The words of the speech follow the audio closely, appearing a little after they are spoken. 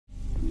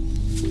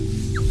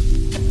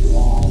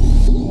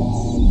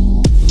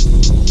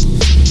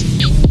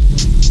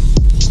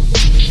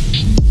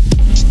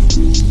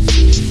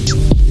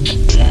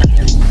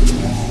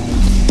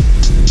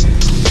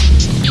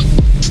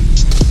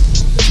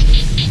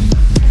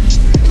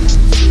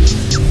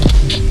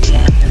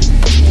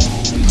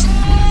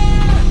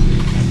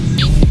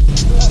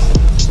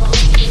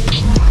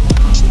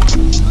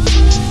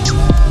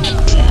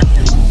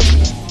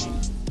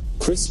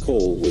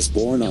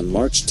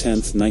March 10,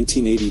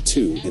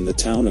 1982 in the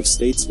town of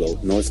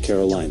Statesville, North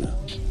Carolina.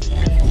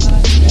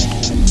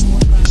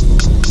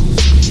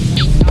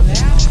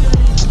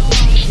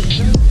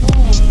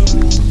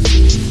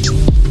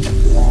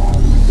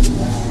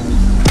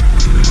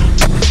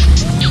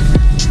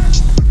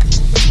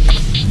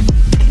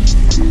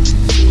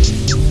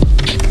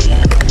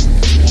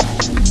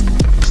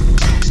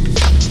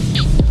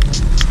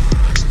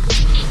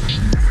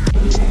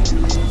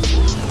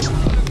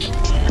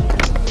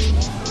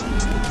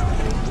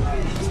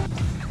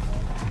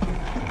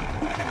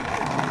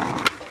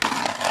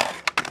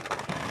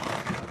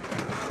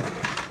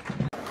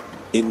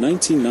 In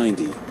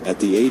 1990, at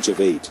the age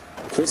of 8,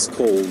 Chris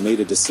Cole made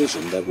a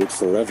decision that would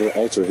forever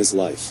alter his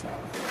life.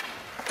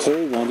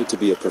 Cole wanted to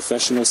be a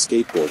professional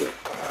skateboarder.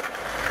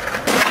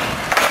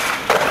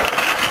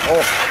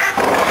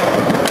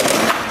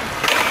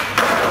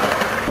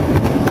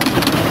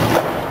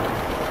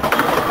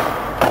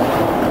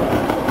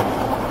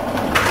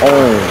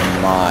 Oh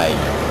my.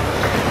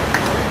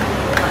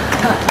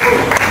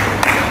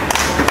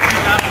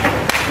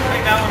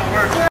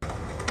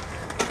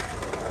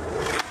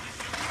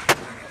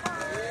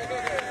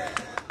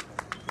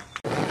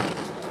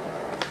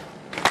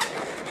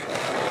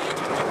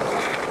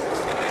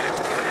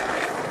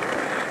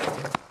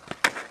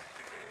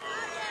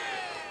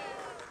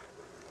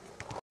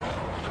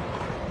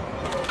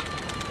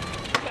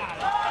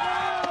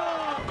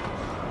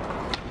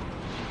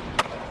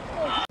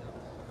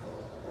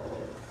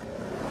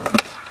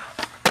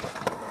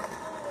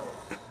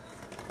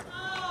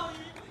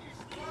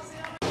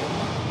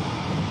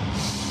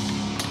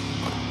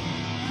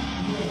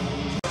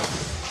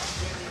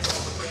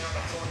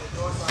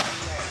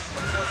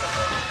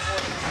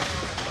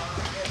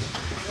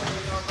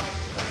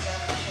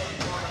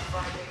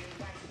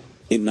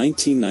 In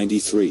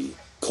 1993,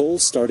 Cole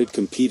started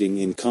competing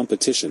in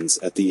competitions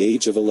at the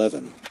age of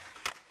 11.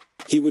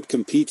 He would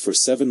compete for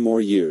 7 more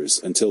years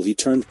until he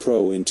turned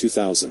pro in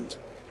 2000.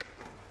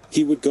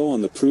 He would go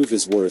on the Prove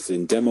His Worth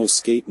in Demo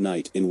Skate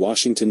Night in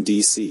Washington,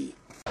 D.C.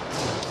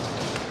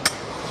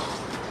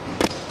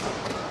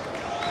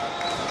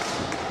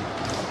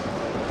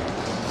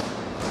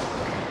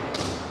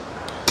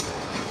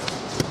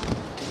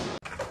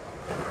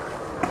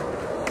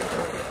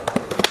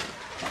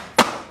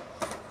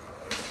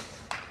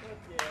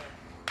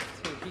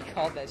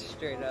 Called that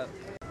straight up.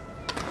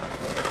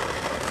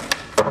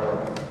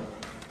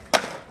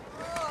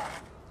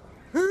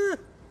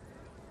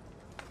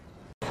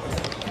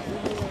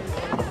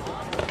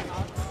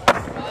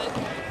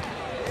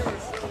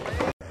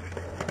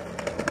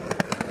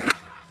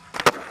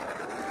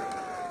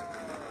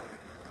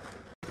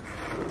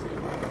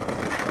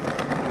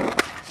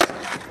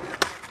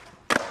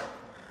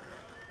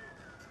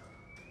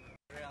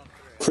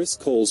 Chris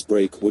Cole's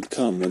break would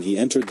come when he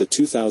entered the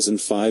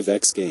 2005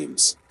 X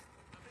Games.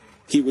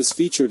 He was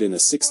featured in a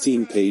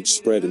 16-page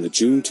spread in the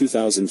June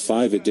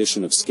 2005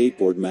 edition of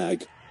Skateboard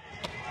Mag.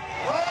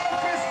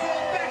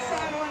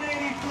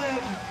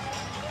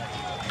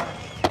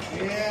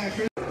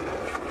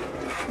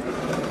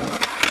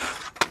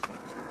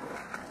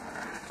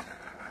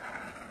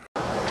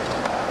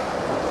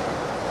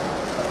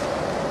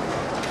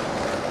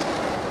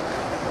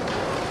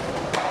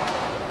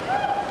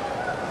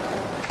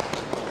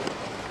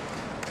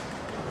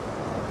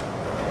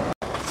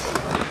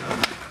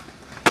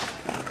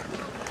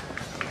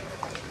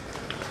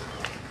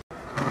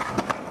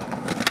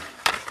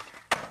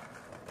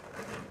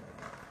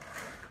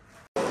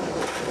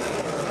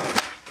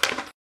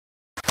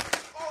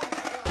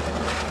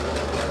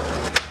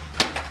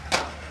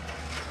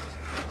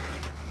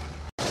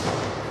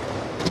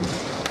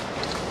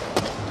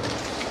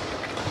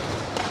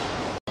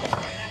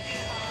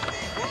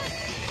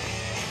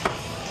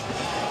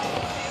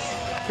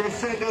 Chris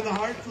sent on the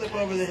hard flip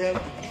over the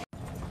hip.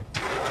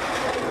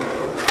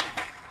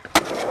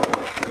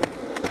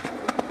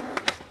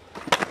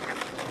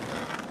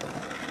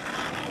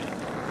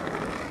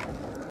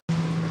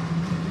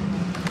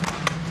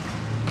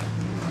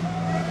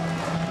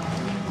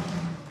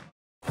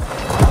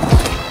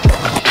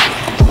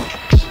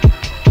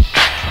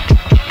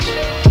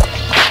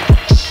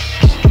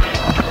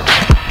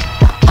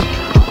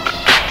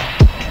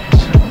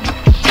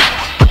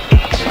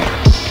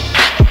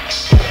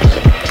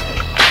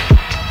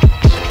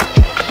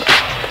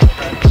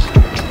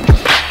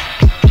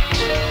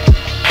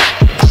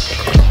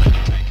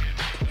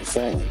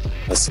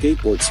 A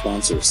skateboard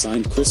sponsor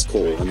signed Chris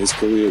Cole and his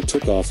career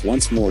took off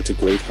once more to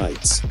great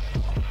heights.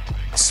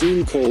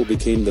 Soon Cole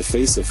became the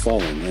face of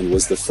Fallen and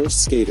was the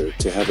first skater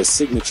to have a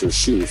signature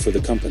shoe for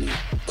the company.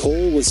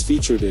 Cole was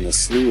featured in a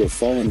slew of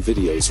Fallen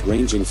videos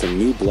ranging from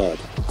New Blood,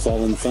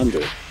 Fallen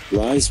Thunder,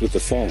 Rise with the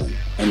Fallen,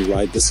 and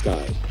Ride the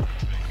Sky.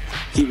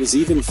 He was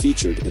even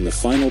featured in the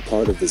final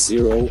part of the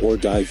Zero or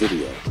Die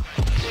video.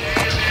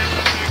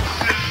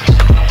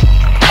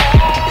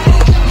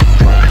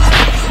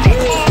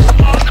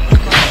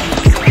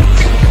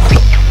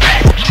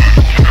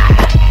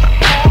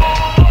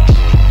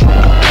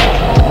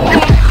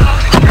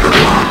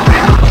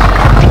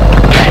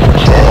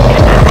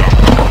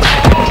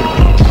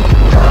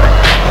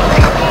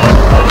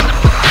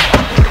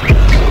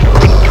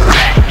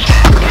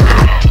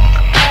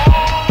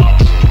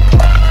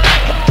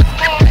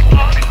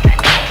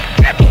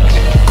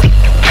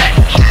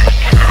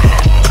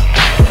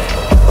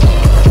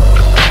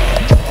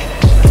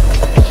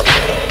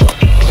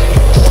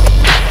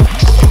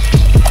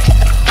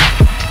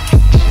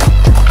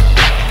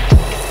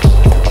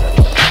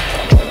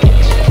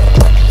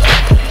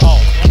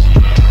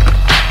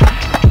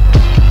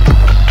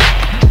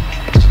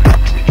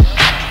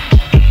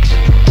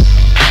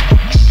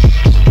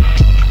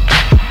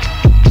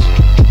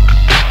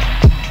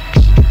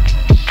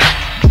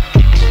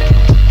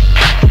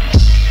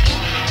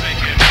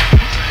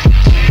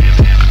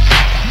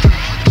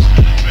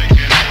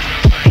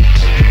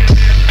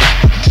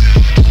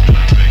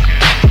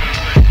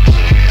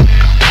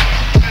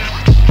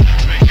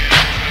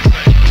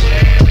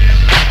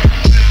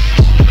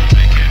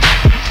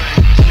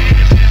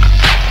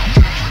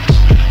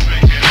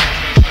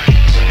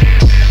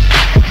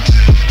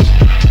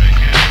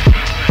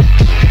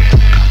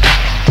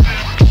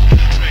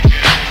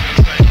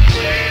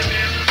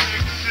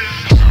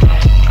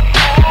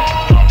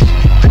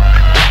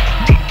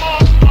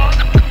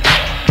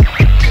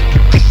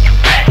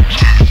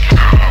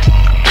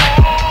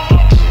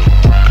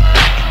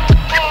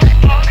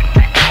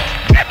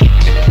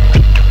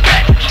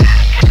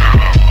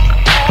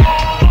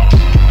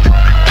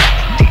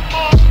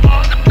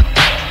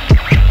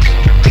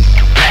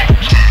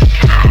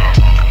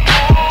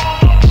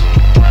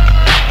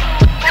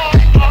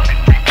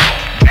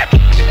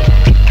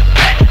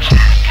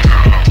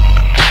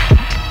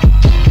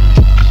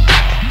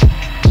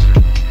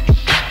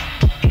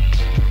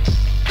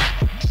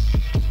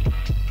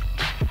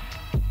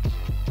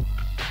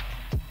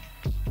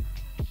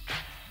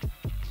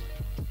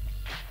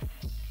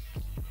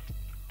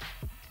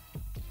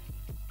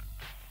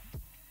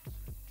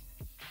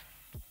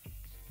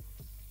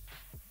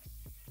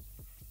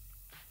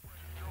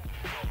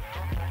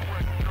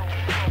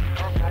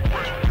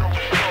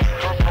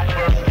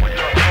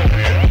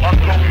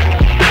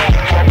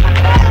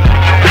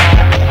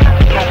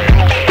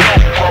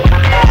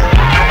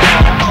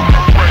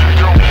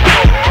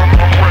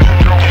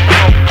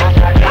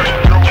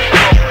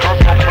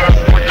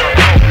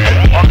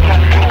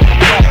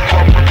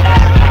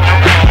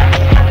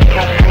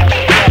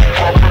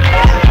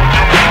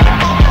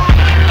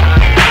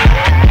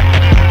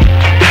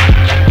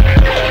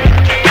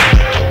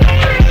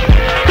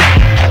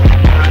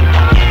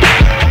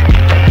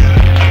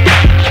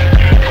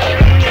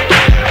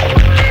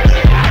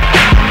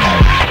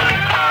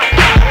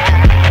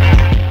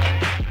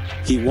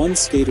 won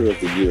Skater of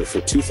the Year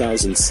for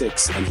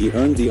 2006 and he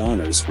earned the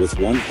honors with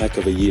one heck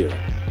of a year.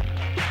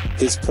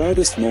 His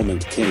proudest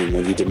moment came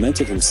when he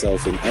demented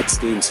himself in X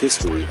Games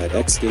history at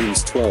X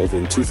Games 12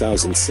 in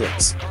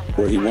 2006,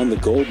 where he won the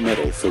gold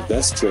medal for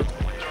best trick.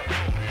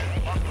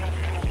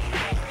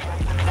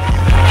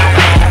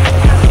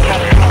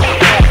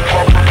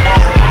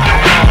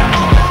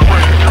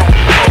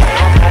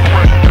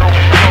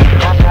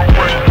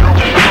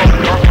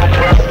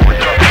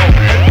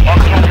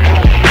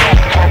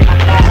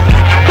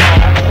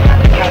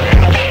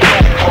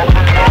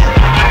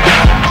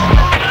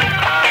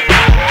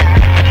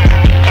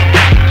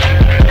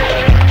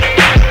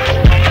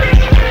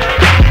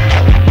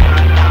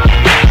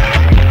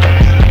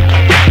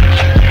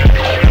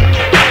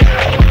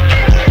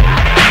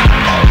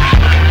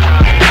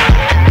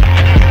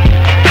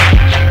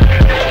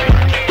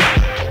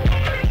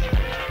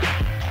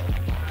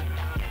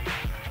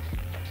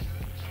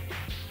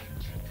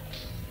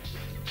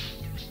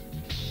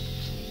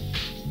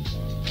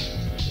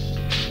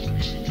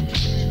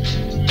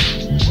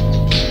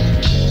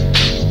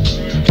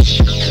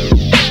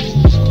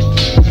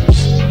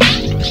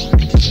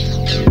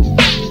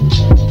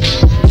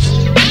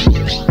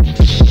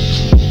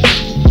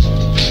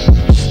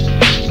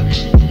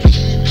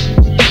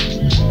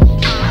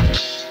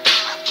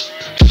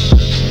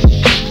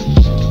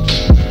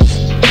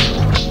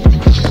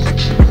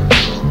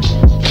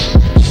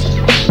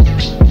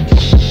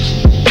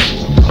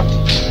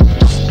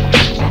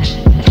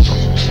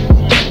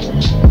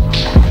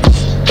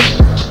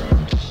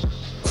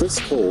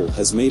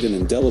 Has made an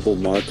indelible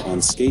mark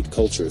on skate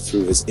culture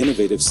through his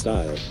innovative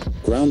style,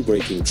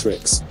 groundbreaking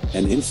tricks,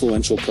 and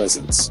influential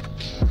presence.